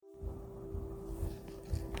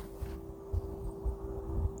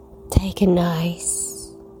take a nice,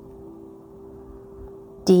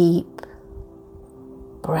 deep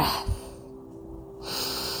breath.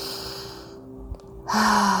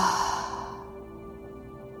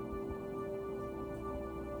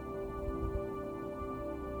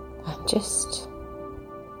 And just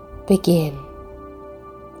begin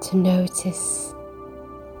to notice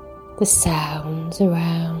the sounds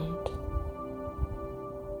around.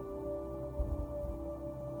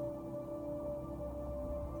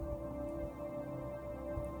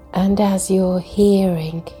 And as you're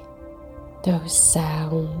hearing those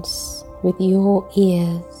sounds with your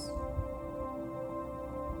ears,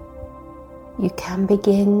 you can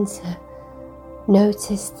begin to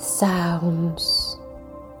notice the sounds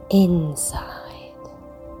inside.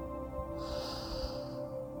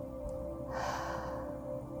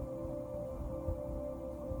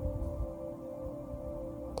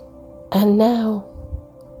 And now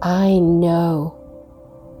I know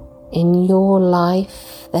in your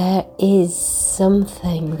life there is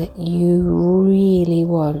something that you really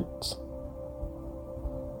want.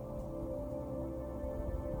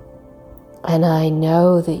 And I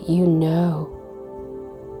know that you know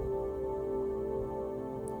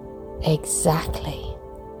exactly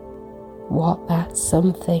what that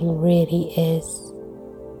something really is.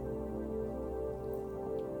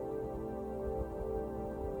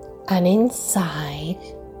 And inside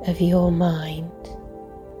of your mind,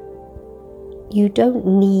 you don't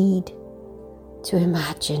need to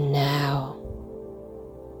imagine now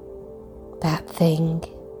that thing,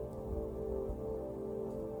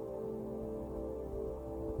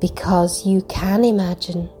 because you can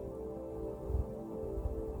imagine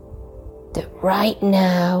that right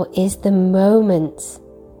now is the moment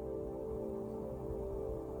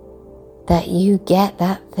that you get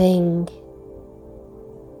that thing.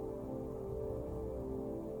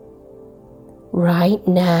 Right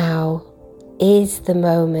now is the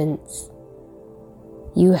moment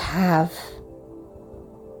you have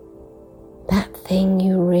that thing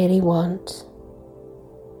you really want.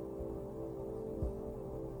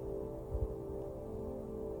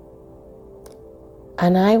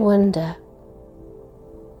 And I wonder,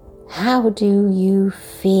 how do you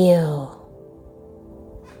feel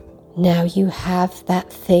now you have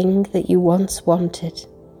that thing that you once wanted?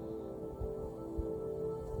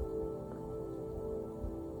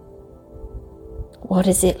 What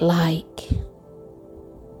is it like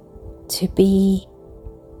to be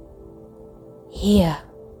here?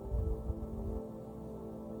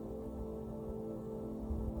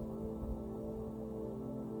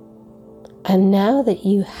 And now that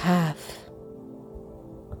you have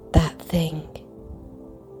that thing,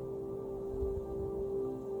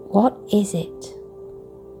 what is it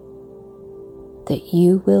that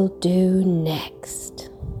you will do next?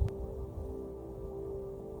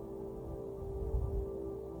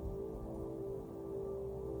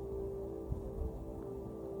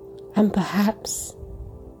 And perhaps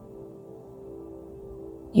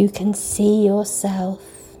you can see yourself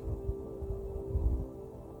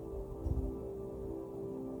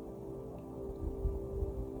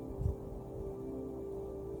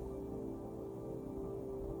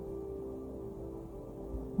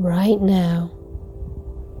right now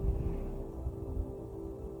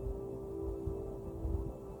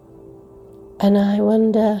and I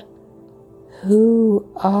wonder, who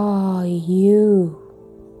are you?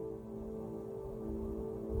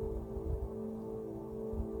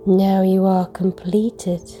 Now you are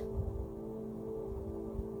completed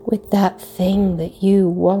with that thing that you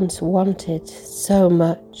once wanted so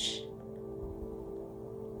much.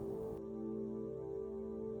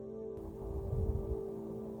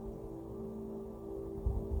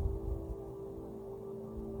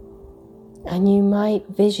 And you might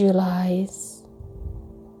visualize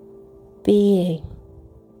being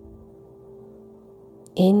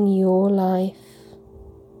in your life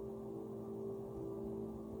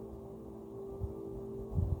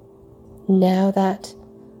now that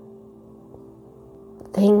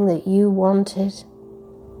thing that you wanted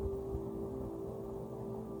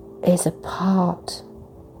is a part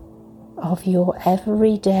of your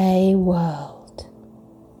everyday world.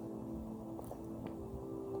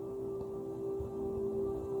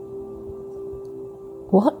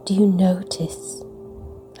 What do you notice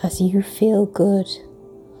as you feel good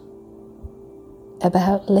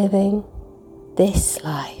about living this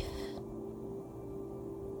life?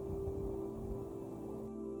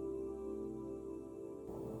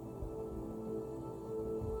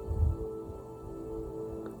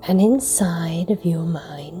 And inside of your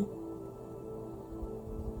mind,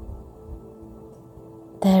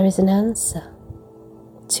 there is an answer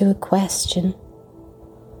to a question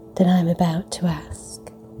that I'm about to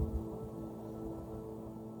ask.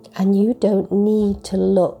 And you don't need to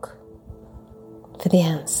look for the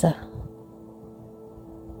answer,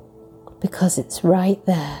 because it's right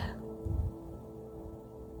there.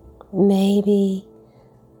 Maybe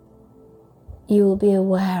you'll be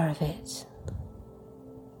aware of it,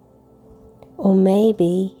 or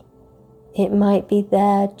maybe it might be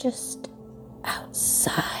there just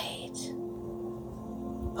outside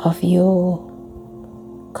of your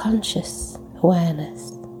conscious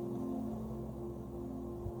awareness.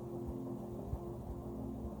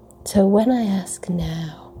 So when I ask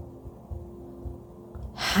now,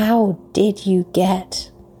 how did you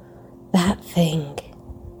get that thing?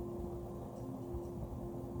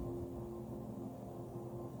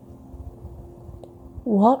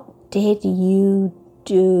 What did you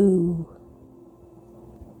do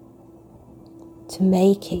to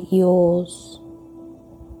make it yours?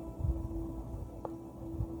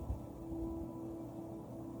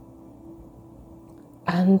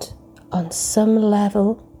 And on some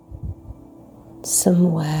level,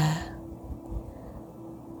 somewhere,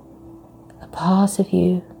 a part of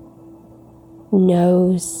you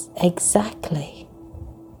knows exactly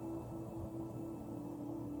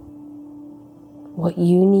what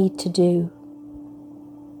you need to do.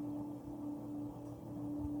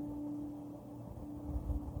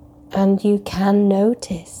 And you can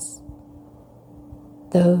notice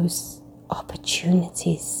those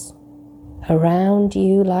opportunities around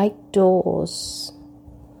you like doors,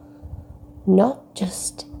 not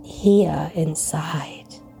just here inside,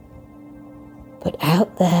 but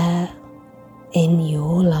out there in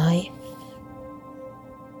your life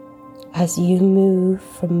as you move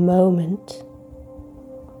from moment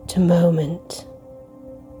to moment,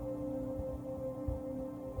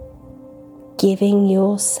 giving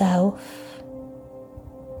yourself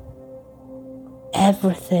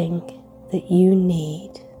everything that you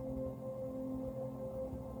need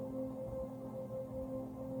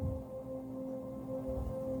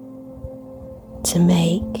to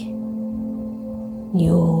make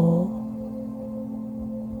your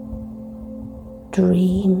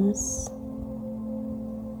dreams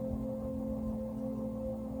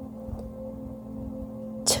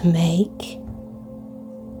to make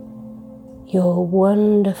your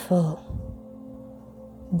wonderful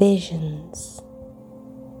visions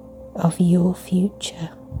of your future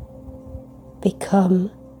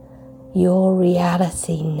become your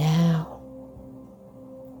reality now.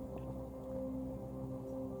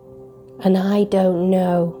 And I don't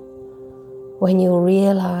know when you'll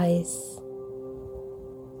realize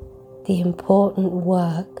the important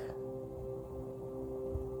work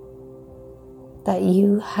that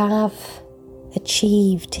you have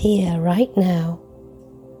achieved here right now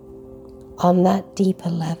on that deeper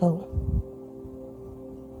level.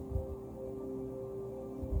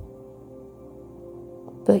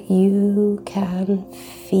 But you can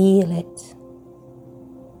feel it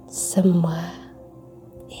somewhere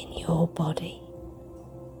in your body.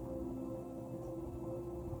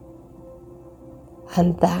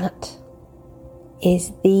 And that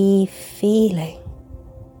is the feeling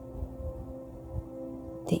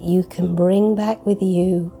that you can bring back with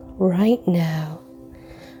you right now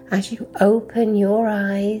as you open your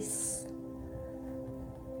eyes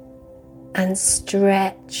and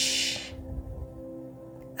stretch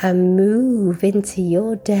and move into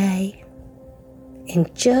your day in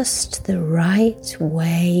just the right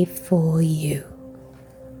way for you.